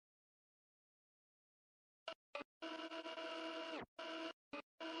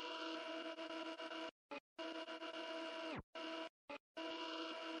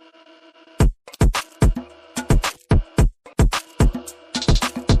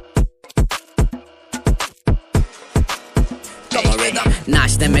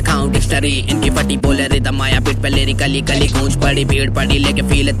नाश्ते में खाऊं डिक्शनरी, इनकी फटी बोले रिदम आया बीट पे लेरी कली कली गूंज पड़ी भीड़ पड़ी लेके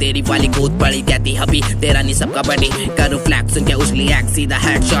फील तेरी वाली कूद पड़ी कहती हबी तेरा नहीं सबका बड़ी करूं फ्लैक्स उनके उछली एक्स सीधा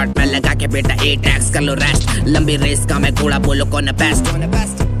हेडशॉट में लगा के बेटा 8x कर लो रेस्ट लंबी रेस का मैं घोड़ा बोलो कौन बेस्ट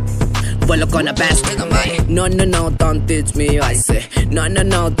बोलो कौन best no no no don't teach me I say no no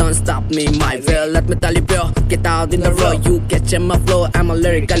no don't stop me my will let me tell you bro get out in the road you catch in my flow I'm a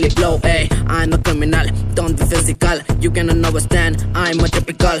lyrically blow hey I'm a criminal don't be physical you cannot understand I'm a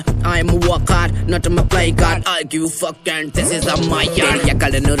typical I'm a work hard not a play card I give a fuck and this is a my yard ya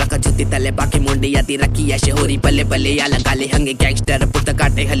kal no rakha jutti tale baki mundi yati rakhi ya shehori balle balle ya langale hange gangster put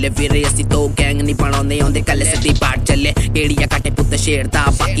kaate halle veere asi to gang ni panaunde aunde kalle siddhi baat challe kediya kaate put sher da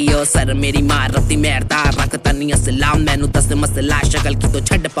baki o sir मेरी मां रत्ती मेरदा रखता नहीं असलाम मैनू दस मसला शक्ल की तो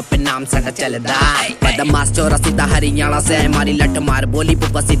छड़ पप्पे नाम साडा चलदा बदमाश चोरा सीधा हरियाणा से मारी लट मार बोली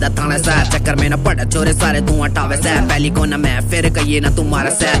पुप्पा सीधा थाने से चक्कर में ना पड़ा छोरे सारे तू हटावे से पहली को ना मैं फिर कहिए ना तुम्हारा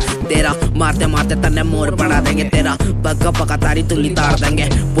से तेरा मारते मारते तन्ने मोर बना देंगे तेरा बग्गा पका तारी तुली तार देंगे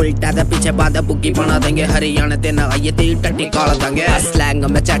उल्टा दे पीछे बाद बुग्गी बना देंगे हरियाणा ते ना ये तेरी टट्टी काट देंगे स्लैंग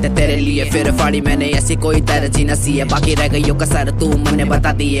में चाटे तेरे लिए फिर फाड़ी मैंने ऐसी कोई तरजीह न सी है बाकी रह गई कसर तू मैंने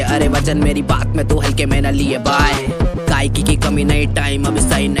बता दी है अरे वजन मेरी बात में तू हल्के में न लिए बाय गायकी की कमी नहीं टाइम अभी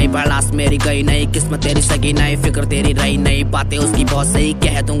सही नहीं बर्दाश्त मेरी गई नहीं किस्मत तेरी सगी नहीं फिक्र तेरी रही नहीं बातें उसकी बहुत सही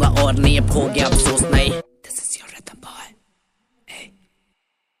कह दूंगा और नहीं अब हो गया अफसोस नहीं